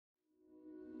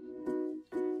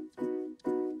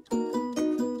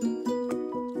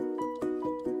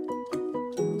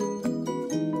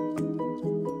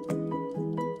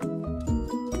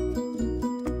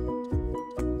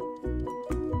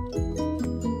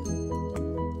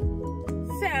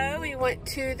went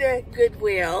to the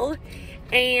Goodwill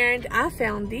and I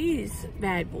found these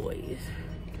bad boys.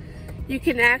 You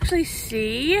can actually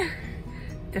see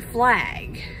the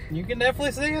flag. You can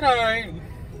definitely see it, alright.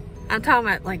 I'm talking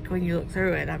about like when you look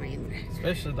through it, I mean.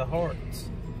 Especially the hearts.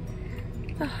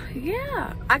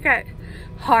 Yeah, I got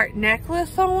heart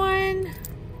necklace on.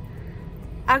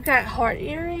 I got heart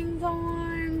earrings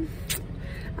on.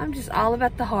 I'm just all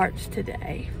about the hearts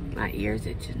today. My ear's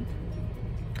itching.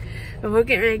 But we're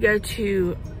getting ready to go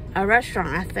to a restaurant,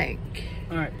 I think.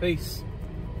 Alright, peace.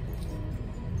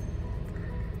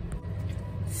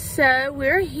 So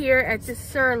we're here at the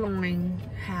Sirloin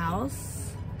House.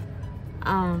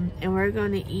 And we're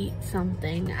going to eat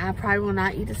something. I probably will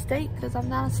not eat a steak because I'm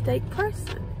not a steak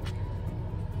person.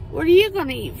 What are you going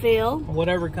to eat, Phil?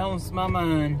 Whatever comes to my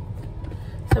mind.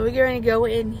 So we're going to go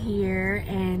in here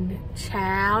and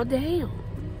chow down.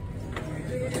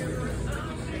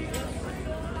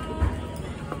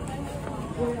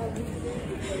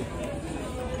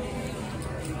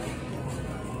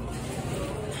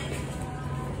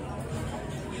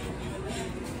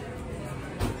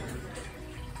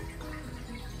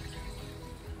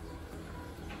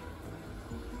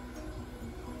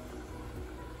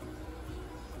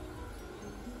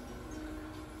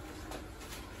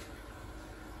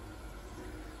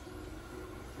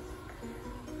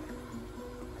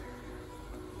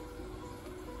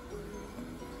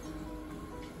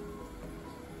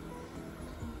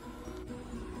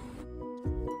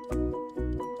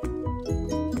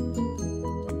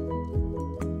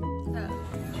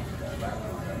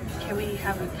 Can we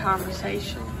have a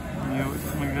conversation? Yeah, what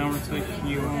kind of conversation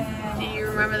you want? Do you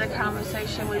remember the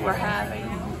conversation we were having?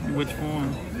 Which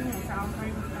one?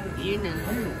 You know.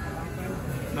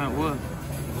 About what?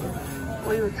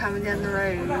 We were coming down the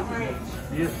road.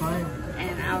 Yes, ma'am.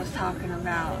 And I was talking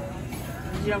about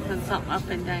jumping something up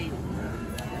and down.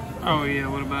 Oh, yeah,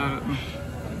 what about it?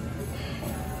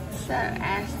 So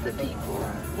ask the people,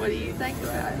 what do you think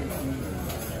about it? I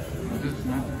just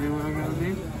have to do what I gotta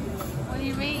do. What do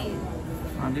you mean?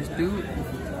 I just do it.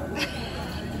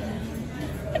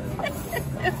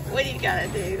 What do you gotta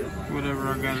do? Whatever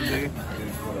I gotta do.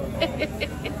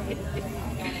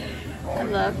 I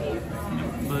love you.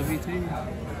 Love you too.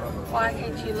 Why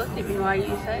can't you look at me while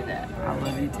you say that? I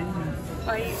love you too.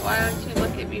 Why don't you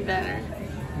look at me better?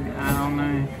 I don't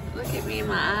know. Look at me in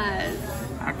my eyes.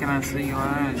 How can I see your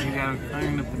eyes? You got a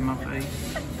phone up in my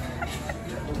face.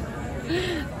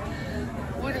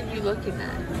 What are you looking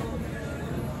at?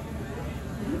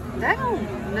 I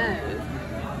don't know.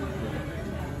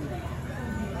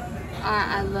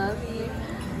 I love you.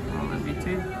 I love you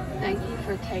too. Thank you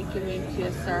for taking me to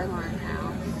a Sirloin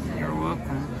House. You're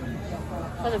welcome.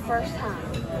 For the first time.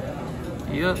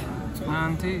 Yep, it's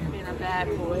mine too. Being a bad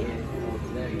boy.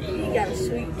 You got a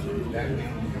sweet tooth. And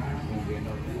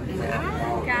I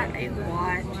got a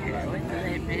watch here with a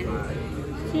lemon.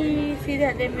 See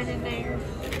that lemon in there?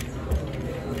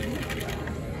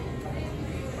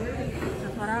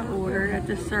 That's what I ordered at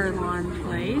the Sirloin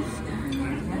place.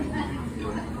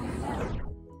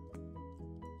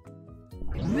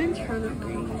 Lemon turnip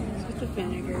greens with the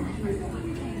vinegar.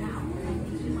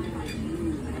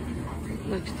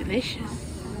 Looks delicious.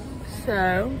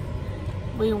 So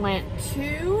we went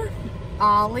to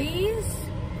Ollie's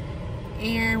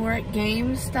and we're at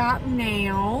GameStop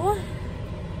now.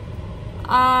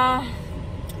 I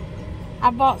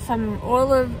bought some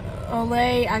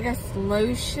Olay, I guess,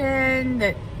 lotion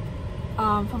that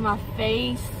for my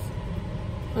face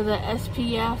for the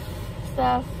SPF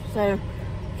stuff, so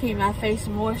keep my face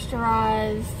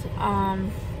moisturized.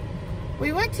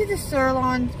 We went to the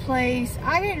Sirloin place.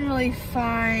 I didn't really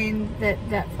find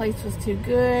that place was too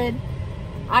good.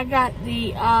 I got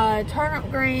the turnip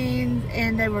greens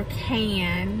and they were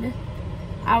canned.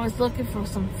 I was looking for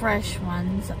some fresh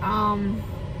ones.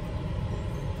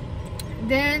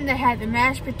 Then they had the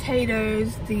mashed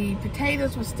potatoes. The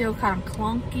potatoes were still kind of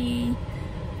clunky.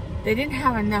 They didn't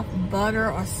have enough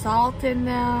butter or salt in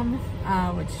them,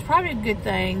 which is probably a good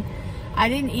thing. I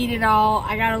didn't eat it all.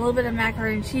 I got a little bit of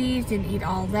macaroni and cheese, didn't eat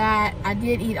all that. I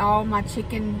did eat all my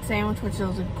chicken sandwich, which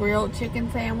was a grilled chicken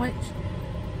sandwich.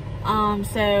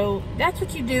 So that's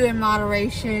what you do in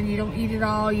moderation. You don't eat it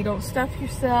all. You don't stuff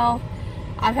yourself.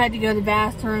 I've had to go to the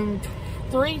bathroom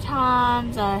 3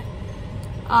 times.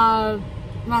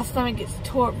 My stomach gets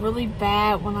tore up really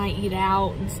bad when I eat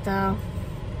out and stuff.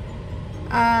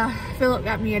 Philip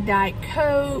got me a Diet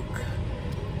Coke,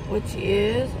 which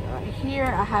is right here.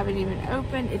 I haven't even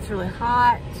opened. It's really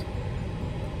hot.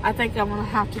 I think I'm gonna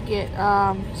have to get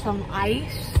some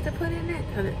ice to put in it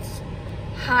because it's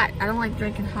hot. I don't like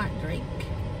drinking hot drink.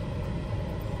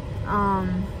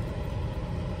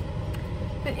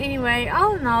 But anyway,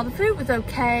 all in all, the food was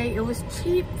okay. It was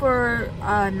cheap for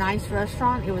a nice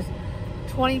restaurant. It was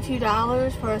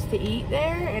 $22 for us to eat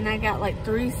there, and I got like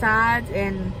 3 sides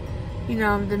and, you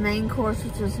know, the main course,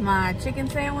 which was my chicken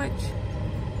sandwich.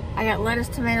 I got lettuce,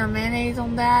 tomato, mayonnaise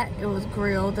on that. It was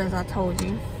grilled, as I told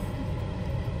you.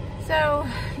 So,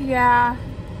 yeah.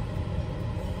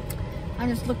 I'm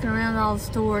just looking around all the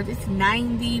stores. It's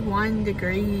 91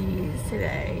 degrees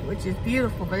today, which is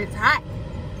beautiful, but it's hot.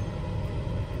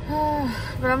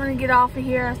 But I'm going to get off of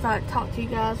here. I thought I'd talk to you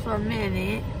guys for a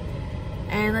minute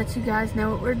and let you guys know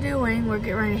what we're doing. We're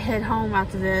getting ready to head home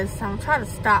after this. I'm going to try to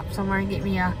stop somewhere and get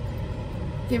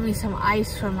me some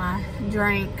ice for my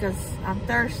drink because I'm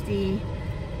thirsty.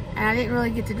 And I didn't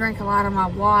really get to drink a lot of my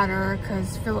water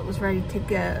because Philip was ready to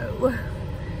go.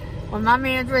 When my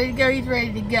man's ready to go, he's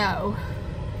ready to go.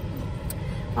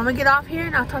 I'm gonna get off here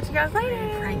and I'll talk to you guys later.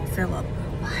 Prank Philip.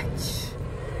 Watch.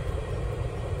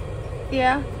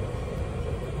 Yeah.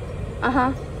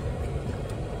 Uh-huh.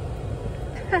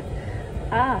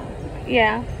 Ah.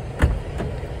 Yeah.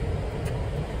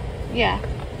 Yeah.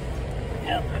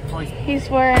 He's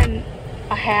wearing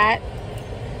a hat.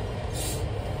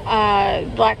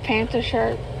 Black Panther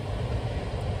shirt.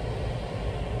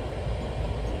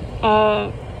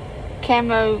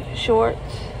 Camo shorts.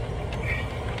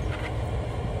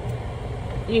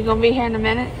 You gonna be here in a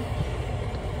minute?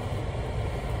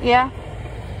 Yeah?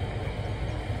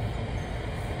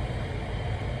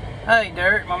 Hey,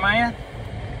 Derek, my man.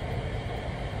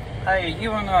 Hey,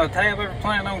 you and Tab ever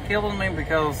planning on killing me?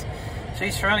 Because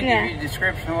she's trying to give you a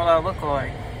description of what I look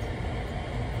like.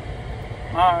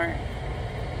 Alright.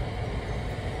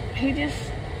 He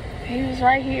was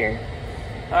right here.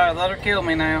 Alright, let her kill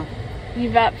me now. You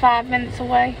about 5 minutes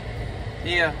away?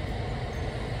 Yeah.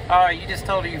 Alright, you just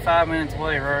told her you're 5 minutes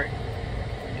away, right?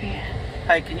 Yeah.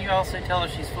 Hey, can you also tell her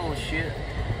she's full of shit?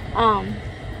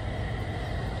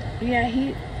 Yeah,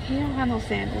 he don't have no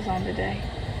sandals on today.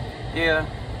 Yeah.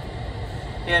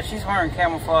 Yeah, she's wearing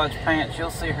camouflage pants. You'll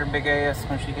see her big ass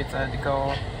when she gets out of the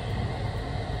car.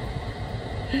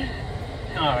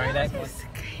 Alright, that was...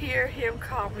 Hear him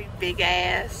call me big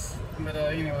ass. But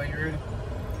anyway, you ready?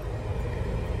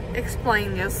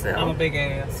 Explain yourself. I'm a big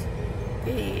ass.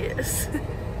 He is.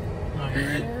 Alright, you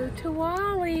ready? Go to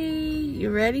Wally. You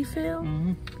ready, Phil?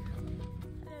 Mm-hmm.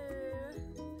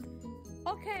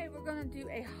 Okay, we're gonna do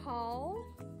a haul.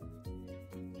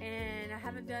 And I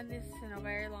haven't done this in a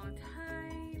very long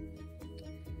time.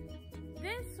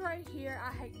 This right here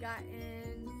I had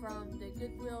gotten from the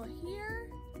Goodwill here.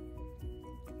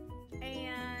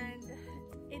 And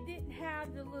it didn't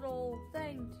have the little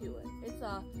thing to it. It's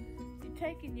you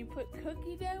take and you put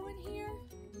cookie dough in here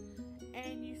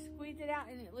and you squeeze it out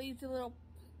and it leaves a little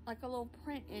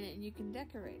print in it and you can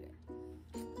decorate it.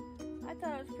 I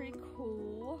thought it was pretty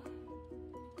cool.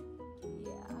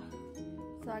 Yeah.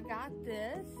 So I got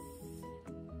this.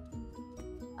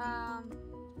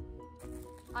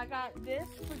 I got this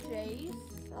for Jace,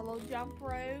 a little jump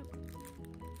rope.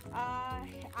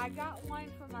 I got one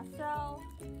for myself.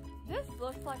 This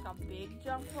looks like a big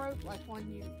jump rope, like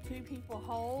when two people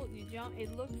hold, you jump.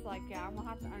 It looks like it. I'm gonna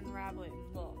have to unravel it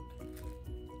and look.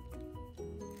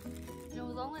 It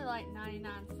was only like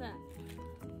 99 cents.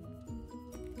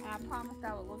 And I promised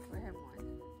I would look for him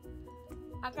one.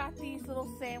 I got these little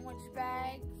sandwich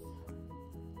bags.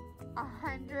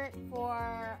 100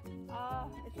 for,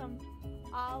 it's from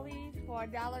Ollie's for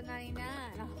 $1.99,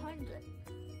 100.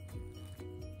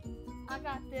 I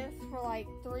got this for like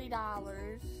 $3.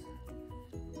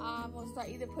 I'm gonna start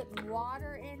either putting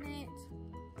water in it,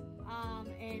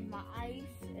 and my ice,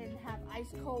 and have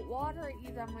ice cold water, or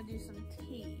either I'm gonna do some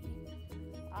tea.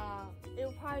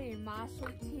 It'll probably be my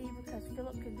sweet tea because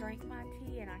Philip can drink my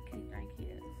tea and I can't drink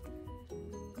his.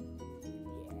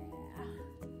 Yeah.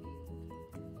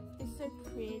 It's so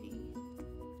pretty.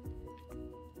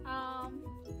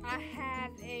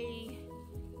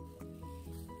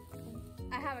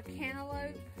 I have a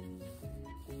cantaloupe.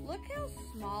 Look how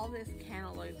small this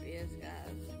cantaloupe is,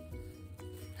 guys.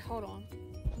 Hold on.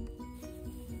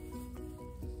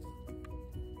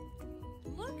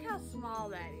 Look how small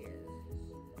that is.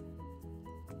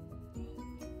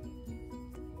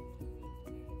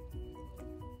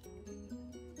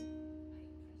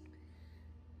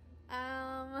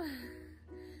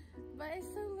 But it's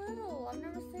so little. I've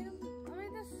never seen them. I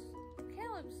mean, this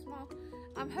cantaloupe's small.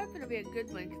 I'm hoping it'll be a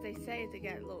good one because they say if they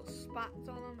got little spots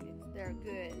on them, they're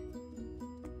good.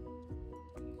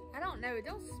 I don't know. It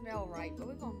don't smell right, but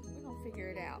we're gonna figure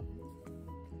it out.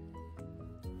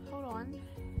 Hold on.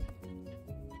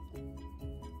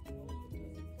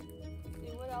 Let's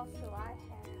see, what else do I have?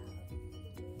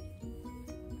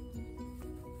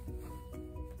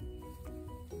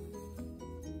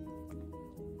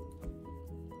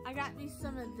 I got me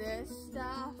some of this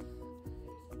stuff.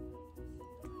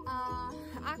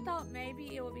 I thought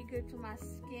maybe it would be good for my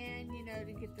skin, you know,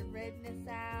 to get the redness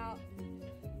out and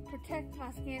protect my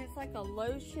skin. It's like a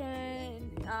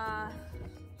lotion,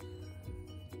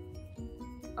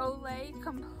 Olay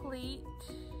Complete.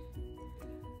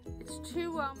 It's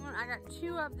 2 of them. I got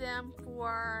 2 of them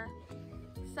for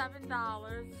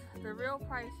 $7. The real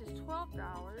price is $12.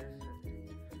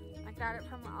 I got it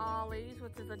from Ollie's,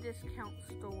 which is a discount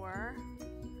store.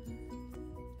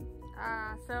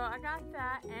 So I got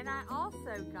that, and I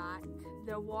also got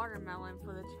the watermelon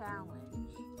for the challenge.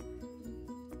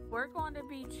 We're going to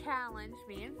be challenged,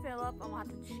 me and Philip. I'm going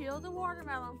to have to chill the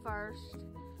watermelon first,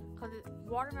 because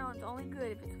watermelon's only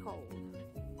good if it's cold.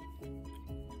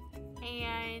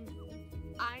 And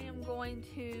I am going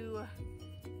to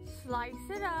slice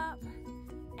it up,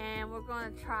 and we're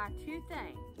going to try 2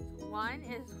 things. One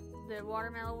is the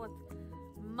watermelon with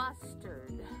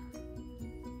mustard.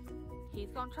 He's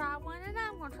gonna try one and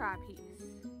I'm gonna try a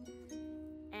piece.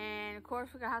 And of course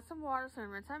we're gonna have some water so we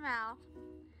rinse our mouth.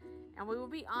 And we will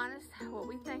be honest what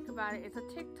we think about it. It's a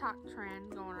TikTok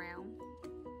trend going around.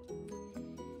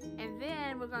 And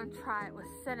then we're gonna try it with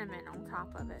cinnamon on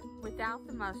top of it. Without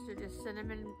the mustard, just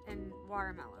cinnamon and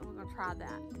watermelon. We're gonna try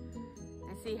that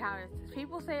and see how it is. If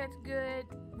people say it's good,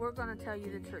 we're gonna tell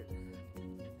you the truth.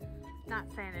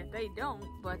 Not saying that they don't,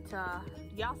 but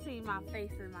y'all seen my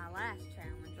face in my last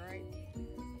challenge, right?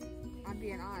 I'm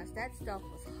being honest, that stuff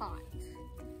was hot.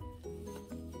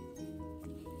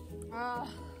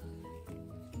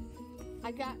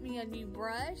 I got me a new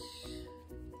brush.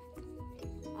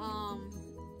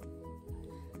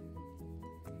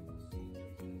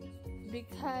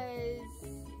 Because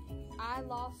I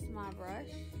lost my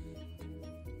brush.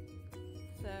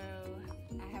 So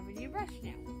I have a new brush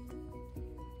now.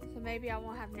 So maybe I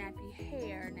won't have nappy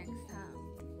hair next time.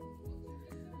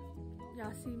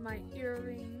 Y'all see my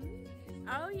earrings?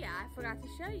 Oh yeah, I forgot to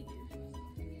show you.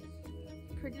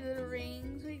 Pretty little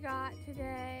rings we got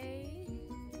today.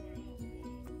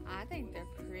 I think they're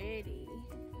pretty.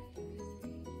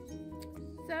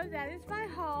 So that is my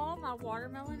haul. My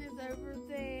watermelon is over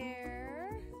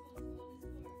there.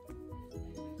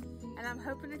 And I'm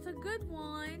hoping it's a good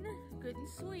one. Good and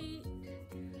sweet.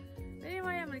 But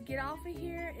anyway, I'm going to get off of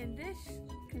here, and this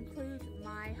concludes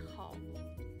my haul.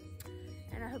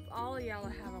 And I hope all of y'all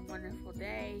will have a wonderful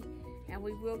day, and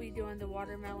we will be doing the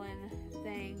watermelon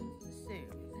thing soon.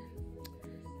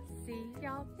 See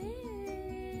y'all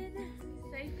then.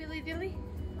 Say Philly Dilly.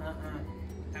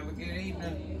 Have a good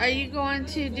evening. Are you going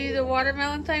to do the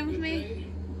watermelon thing with me?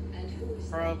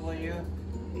 Probably, yeah.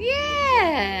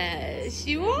 Yes,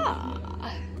 you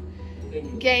are.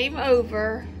 Game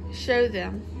over. Show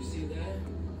them.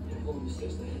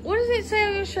 What does it say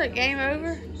on your shirt? Game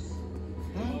over?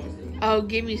 Oh,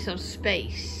 give me some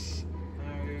space.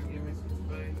 Oh, yeah, give me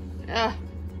some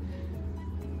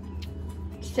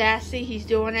space. Sassy, he's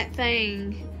doing that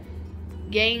thing.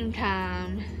 Game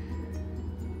time.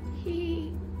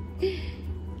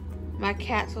 My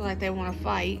cats look like they want to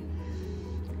fight.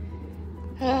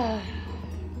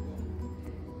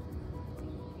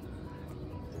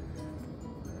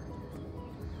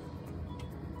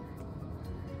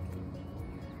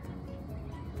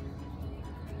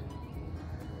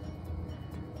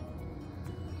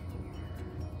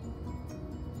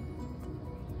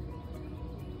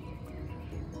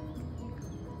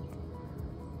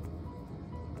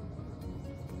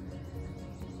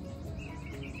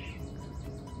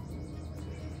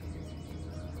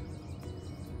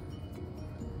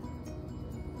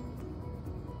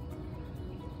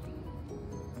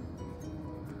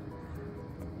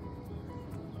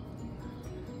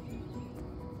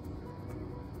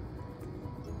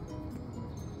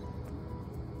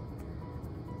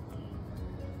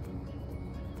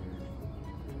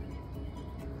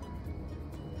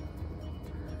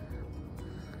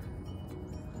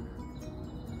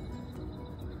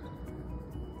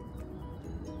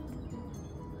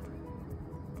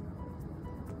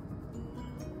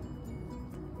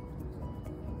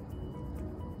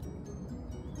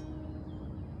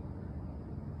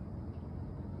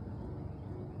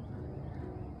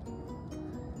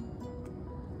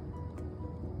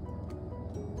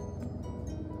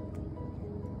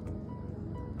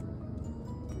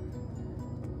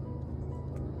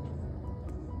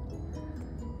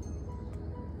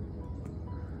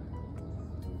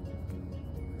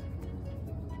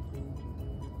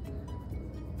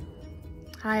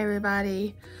 Hi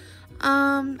everybody.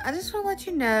 I just want to let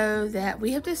you know that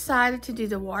we have decided to do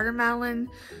the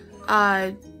watermelon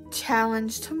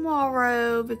challenge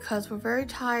tomorrow because we're very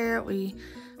tired. We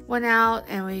went out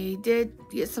and we did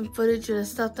get some footage of the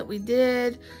stuff that we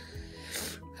did.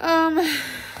 A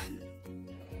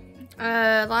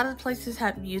lot of the places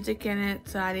had music in it,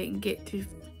 so I didn't get to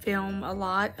film a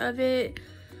lot of it.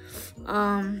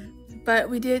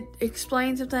 But we did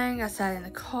explain something. I sat in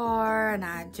the car and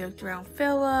I joked around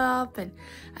Philip, and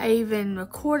I even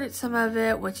recorded some of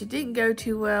it, which it didn't go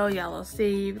too well. Y'all will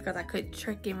see, because I couldn't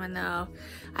trick him enough.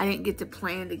 I didn't get the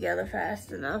plan together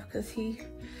fast enough, because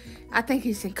I think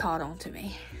he's been caught on to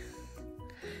me.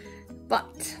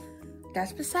 But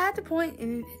that's beside the point,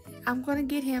 and I'm gonna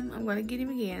get him. I'm gonna get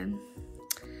him again.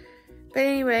 But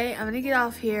anyway, I'm gonna get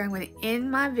off here. I'm gonna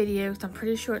end my video because I'm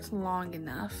pretty sure it's long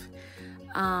enough.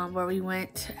 Where we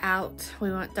went out,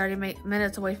 we went 30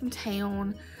 minutes away from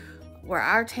town, where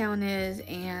our town is,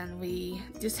 and we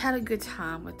just had a good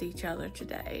time with each other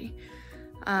today.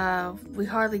 We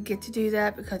hardly get to do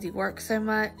that because he works so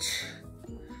much.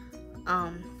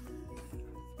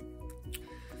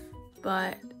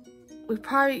 But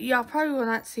y'all probably will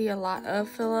not see a lot of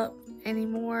Philip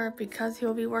anymore because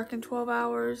he'll be working 12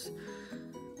 hours.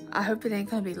 I hope it ain't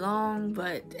gonna be long,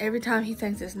 but every time he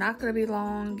thinks it's not gonna be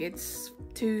long, it's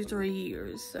 2-3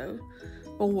 years, so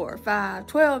 4, 5,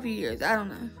 12 years, I don't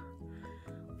know.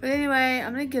 But anyway,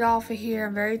 I'm gonna get off of here.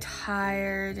 I'm very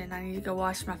tired and I need to go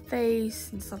wash my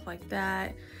face and stuff like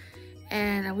that.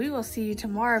 And we will see you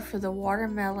tomorrow for the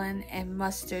watermelon and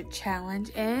mustard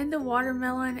challenge and the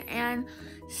watermelon and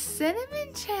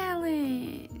cinnamon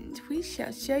challenge. We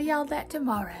shall show y'all that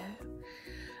tomorrow.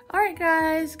 Alright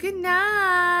guys, good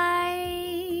night.